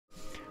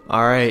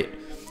Alright,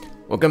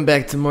 welcome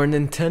back to more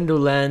Nintendo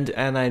Land,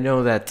 and I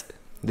know that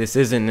this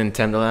isn't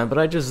Nintendo Land, but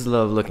I just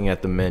love looking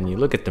at the menu.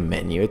 Look at the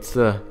menu, it's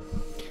the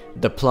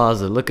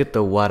plaza. Look at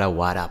the Wada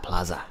Wada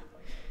Plaza.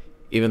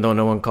 Even though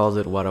no one calls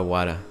it Wada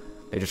Wada,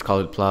 they just call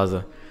it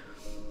Plaza.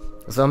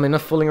 So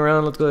enough fooling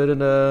around, let's go ahead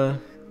and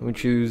we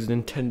choose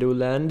Nintendo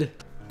Land.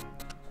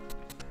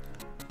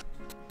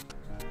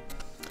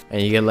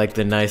 And you get like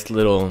the nice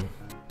little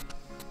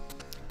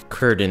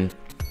curtain.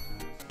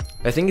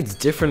 I think it's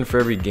different for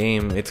every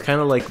game. It's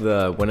kind of like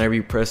the whenever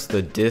you press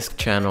the disc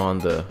channel on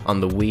the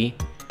Wii,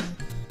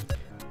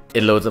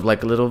 it loads up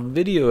like a little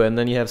video, and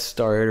then you have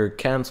start or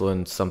cancel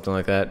and something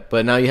like that.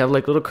 But now you have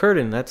like a little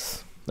curtain.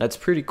 That's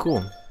pretty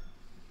cool.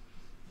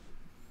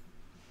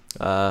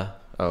 Okay.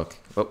 Oh,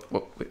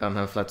 wait, I don't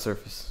have a flat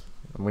surface.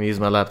 I'm gonna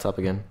use my laptop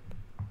again.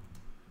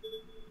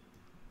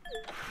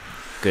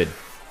 Good.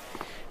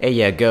 Hey,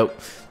 yeah, go.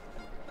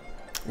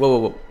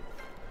 Whoa.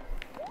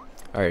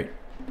 Alright.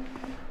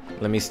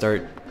 Let me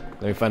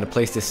find a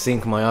place to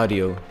sync my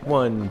audio.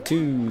 1,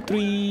 2,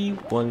 3.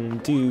 1,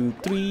 2,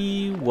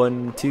 3.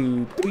 1,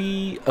 2,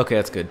 3. Okay,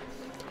 that's good.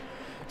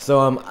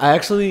 So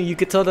you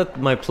could tell that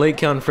my play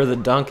count for the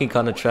Donkey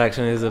Kong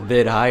attraction is a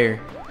bit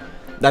higher.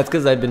 That's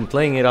because I've been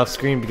playing it off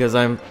screen because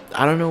I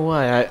don't know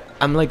why.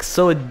 I'm like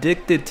so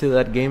addicted to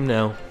that game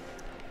now.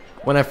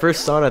 When I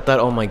first saw it, I thought,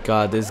 oh my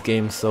god, this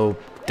game's so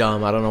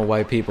dumb. I don't know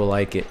why people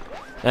like it.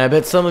 And I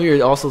bet some of you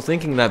are also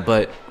thinking that,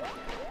 but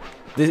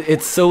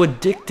it's so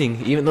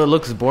addicting, even though it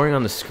looks boring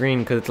on the screen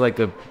because it's like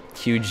a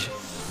huge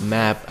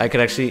map. I could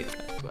actually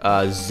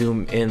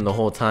zoom in the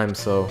whole time,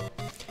 so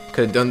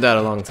could have done that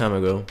a long time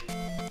ago.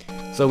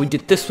 So we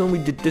did this one, we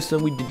did this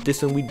one, we did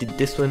this one, we did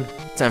this one.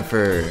 Time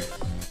for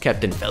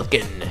Captain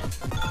Falcon.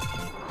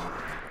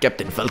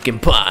 Captain Falcon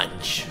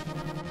Punch.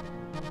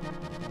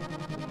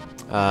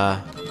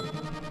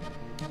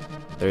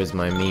 There's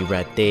my me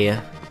right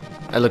there.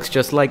 That looks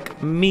just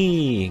like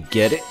me.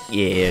 Get it?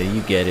 Yeah,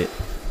 you get it.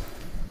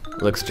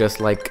 Looks just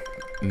like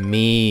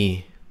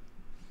me.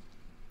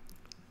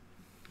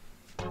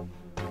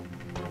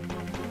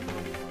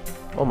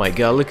 Oh my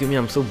god, look at me,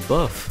 I'm so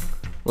buff.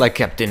 Like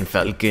Captain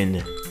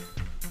Falcon.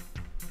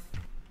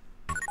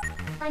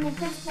 I'm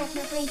impressed that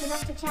you're brave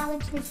enough to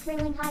challenge this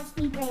thrilling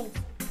high-speed race.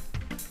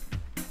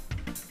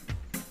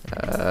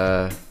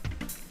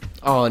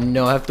 Oh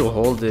no, I have to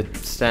hold it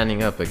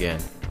standing up again.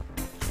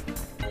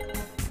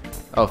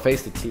 Oh,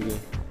 face the TV.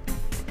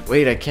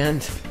 Wait, I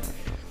can't.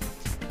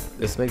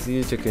 This makes it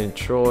easier to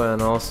control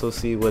and also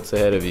see what's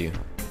ahead of you.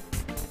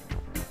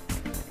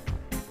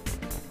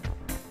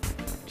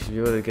 You should be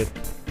able to get...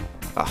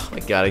 Oh my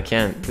god, I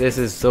can't. This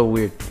is so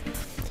weird.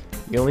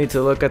 You only need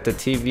to look at the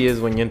TV is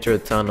when you enter a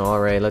tunnel.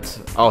 Alright,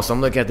 let's... Oh, so I'm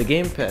looking at the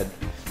gamepad.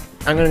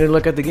 I'm gonna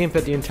look at the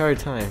gamepad the entire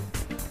time.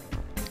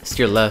 It's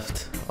to your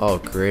left. Oh,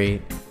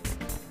 great.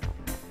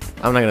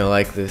 I'm not gonna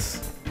like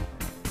this.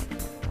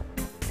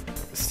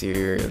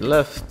 Steer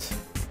left.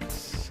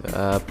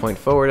 Point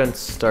forward and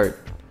start.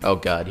 Oh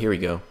god, here we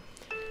go.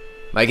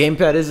 My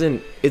gamepad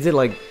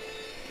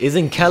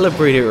isn't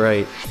calibrated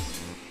right.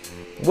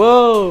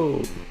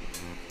 Whoa!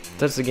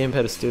 Touch the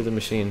gamepad to steer the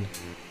machine.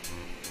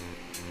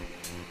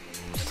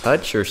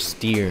 Touch or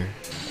steer?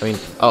 I mean,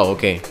 oh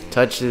okay.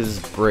 Touch is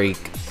brake.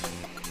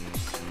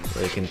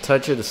 So you can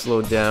touch it to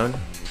slow down.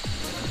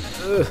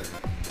 Ugh.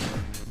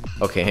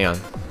 Okay, hang on.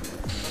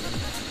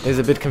 It's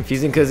a bit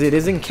confusing because it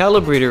isn't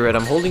calibrated right.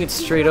 I'm holding it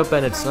straight up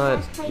and it's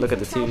not. Look at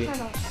the TV.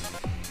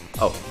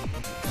 Oh.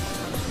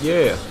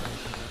 Yeah.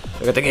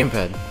 Look at the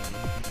gamepad.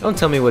 Don't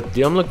tell me what to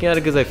do. I'm looking at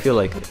it because I feel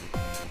like it.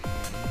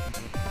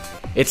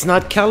 It's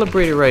not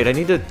calibrated right. I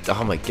need to...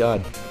 Oh my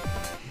god.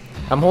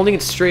 I'm holding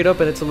it straight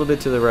up and it's a little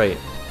bit to the right.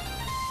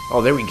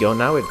 Oh, there we go.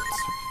 Now it's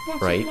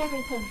right.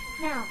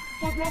 Now,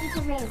 get ready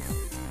to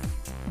race.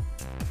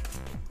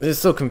 This is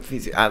so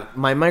confusing.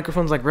 My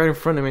microphone's like right in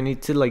front of me. I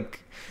need to like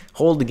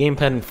hold the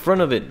gamepad in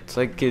front of it. It's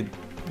like it...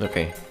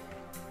 Okay.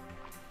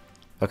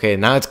 Okay,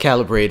 now it's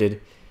calibrated.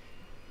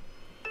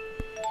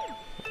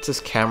 What's this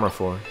camera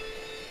for?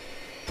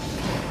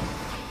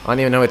 I don't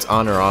even know it's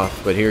on or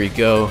off, but here we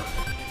go.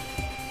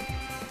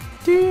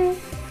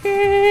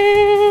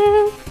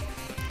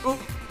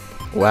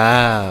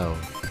 Wow.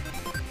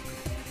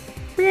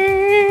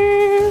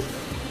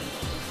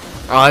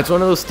 Oh, it's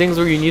one of those things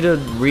where you need to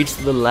reach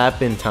the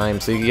lap in time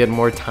so you can get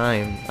more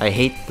time. I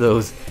hate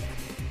those.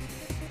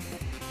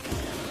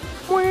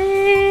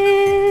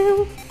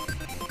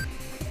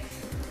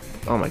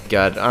 Oh my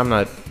god, I'm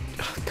not...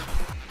 Oh, come on.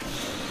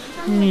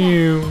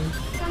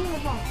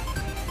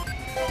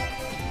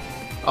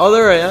 Oh,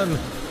 there I am.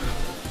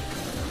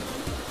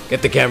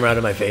 Get the camera out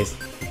of my face.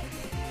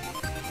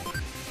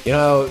 You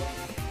know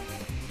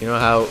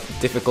how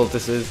difficult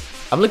this is?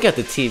 I'm looking at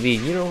the TV.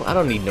 You know, I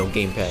don't need no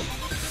gamepad.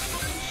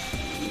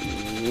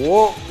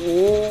 Whoa.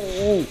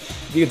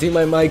 You can see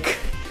my mic.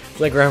 It's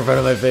like right in front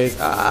of my face.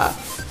 Ah.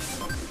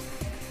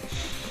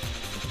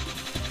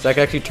 So I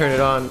can actually turn it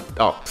on.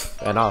 Oh,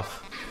 and off.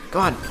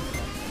 Come on.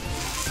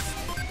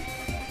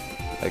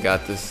 I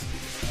got this.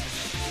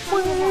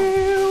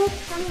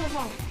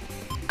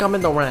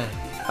 Coming around.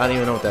 I don't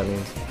even know what that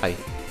means. Hi.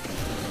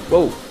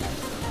 Whoa.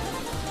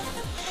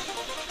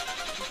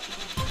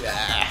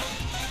 Ah.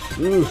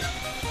 Ooh.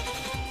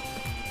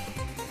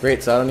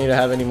 Great, so I don't need to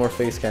have any more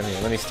face cam here.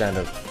 Let me stand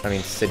up. I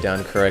mean, sit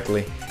down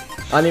correctly.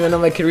 I don't even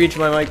know if I can reach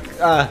my mic.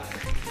 Ah.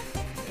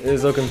 It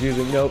is so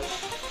confusing. Nope.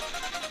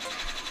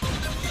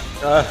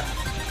 I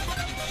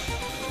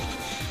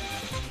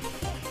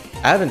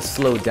haven't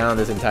slowed down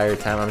this entire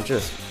time. I'm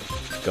just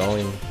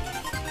going.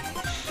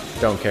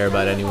 Don't care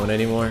about anyone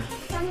anymore.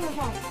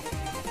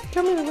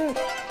 Come in the ramp.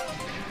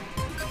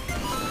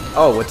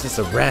 Oh, what's this?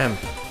 A ramp?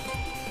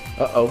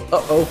 Uh-oh.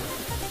 Uh-oh.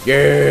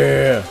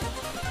 Yeah.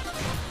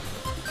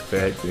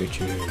 Bad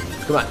bitches.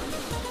 Come on.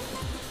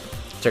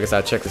 Check us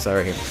out. Check this out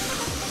right here.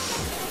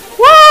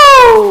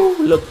 Woo!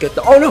 Look at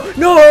the. Oh no!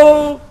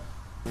 No!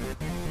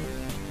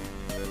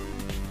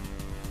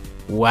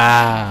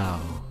 Wow.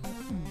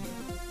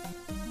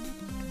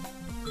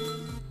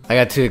 I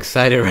got too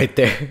excited right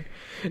there.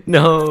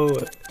 No.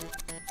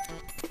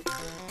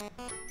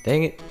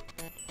 Dang it.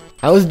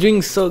 I was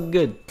doing so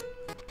good.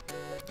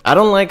 I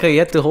don't like how you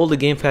have to hold the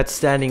gamepad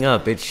standing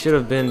up. It should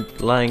have been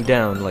lying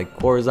down, like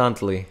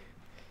horizontally.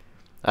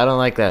 I don't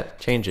like that.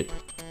 Change it.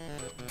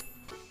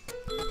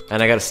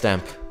 And I got a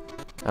stamp.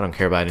 I don't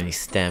care about any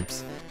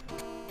stamps.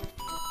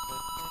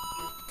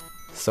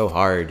 So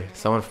hard.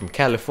 Someone from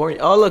California.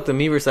 Oh look, the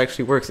Miiverse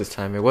actually works this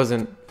time. It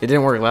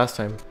didn't work last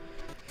time.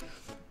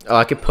 Oh,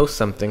 I could post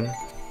something.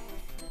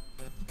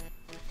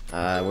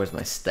 Where's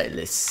my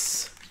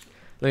stylus?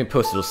 Let me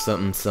post a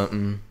little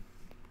something.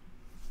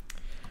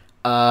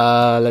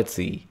 Let's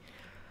see.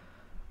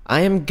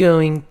 I am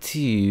going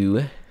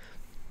to.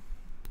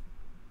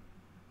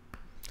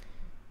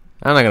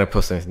 I'm not gonna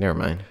post anything. Never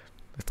mind.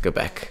 Let's go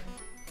back.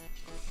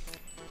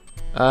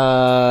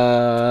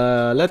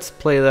 Let's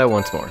play that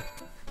once more.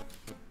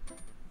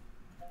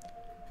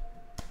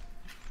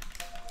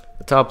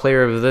 The top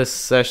player of this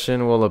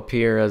session will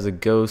appear as a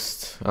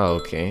ghost. Oh,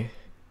 okay.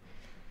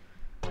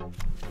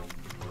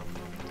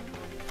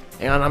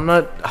 And I'm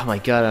not. Oh my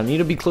god! I need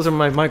to be closer to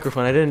my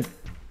microphone. I didn't.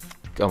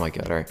 Oh my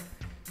god! All right.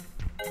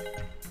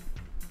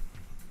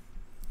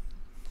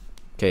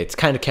 Okay, it's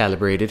kind of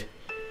calibrated.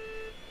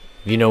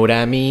 You know what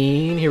I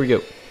mean? Here we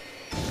go.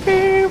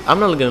 I'm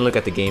not gonna look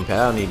at the gamepad.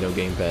 I don't need no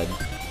gamepad.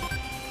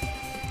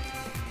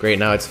 Great,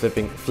 now it's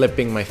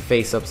flipping my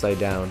face upside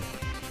down.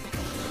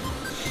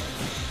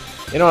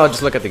 You know, I'll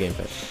just look at the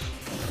gamepad.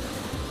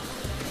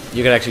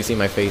 You can actually see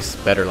my face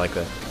better like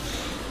that.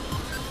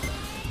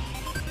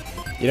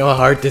 You know how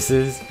hard this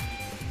is?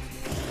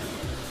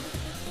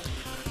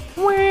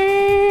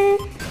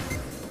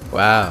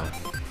 Wow.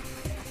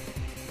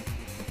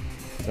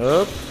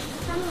 Oh.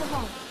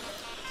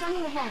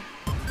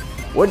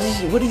 What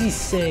is he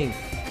saying?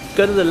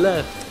 Go to the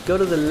left. Go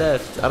to the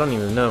left. I don't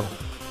even know.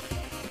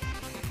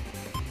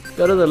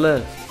 Go to the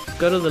left.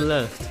 Go to the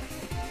left.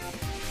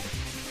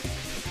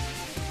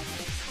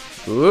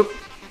 Whoop.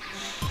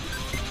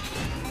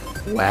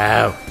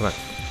 Wow. Come on.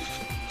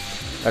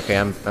 Okay,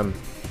 I'm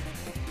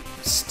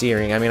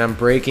steering. I mean, I'm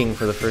braking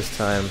for the first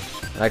time.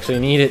 I actually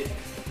need it.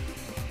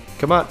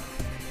 Come on.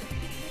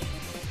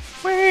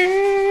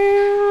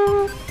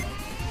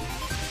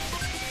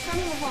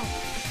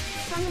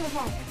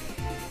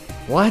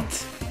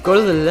 What? Go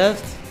to the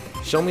left?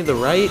 Show me the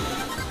right?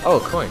 Oh,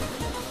 coin.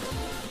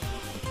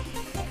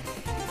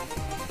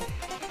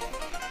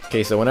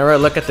 Okay, so whenever I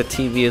look at the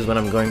TV is when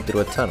I'm going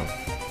through a tunnel.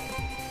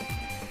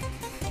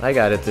 I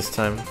got it this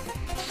time.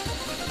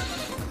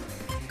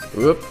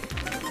 Whoop.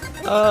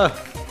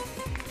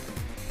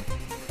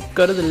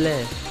 Go to the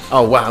left.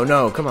 Oh, wow,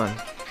 no, come on.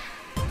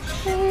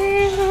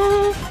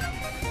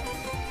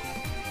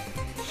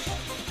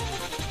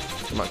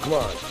 Come on, come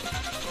on.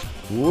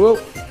 Whoop.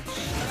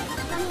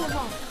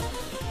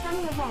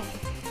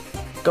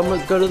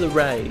 Go to the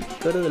right.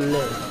 Go to the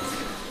left.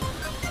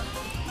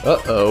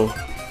 Uh-oh.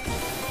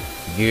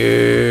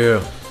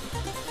 Yeah.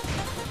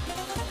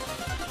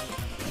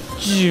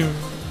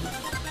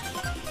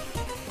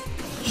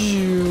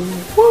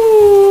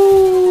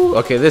 Woo.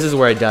 Okay, this is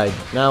where I died.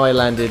 Now I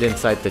landed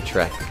inside the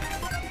track.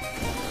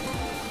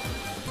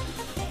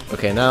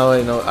 Okay, now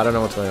I know. I don't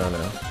know what's going on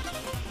now.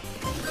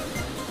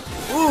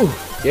 Ooh.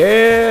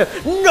 Yeah.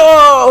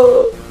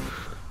 No.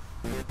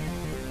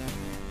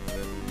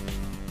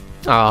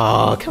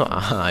 Oh, come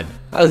on.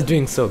 I was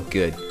doing so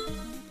good.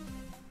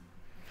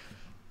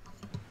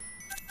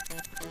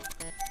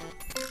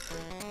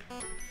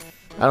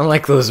 I don't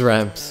like those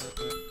ramps.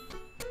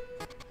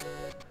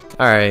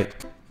 Alright.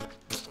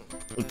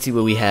 Let's see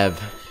what we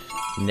have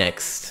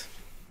next.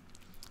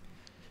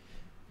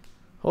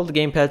 Hold the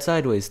gamepad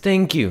sideways.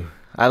 Thank you.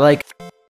 I like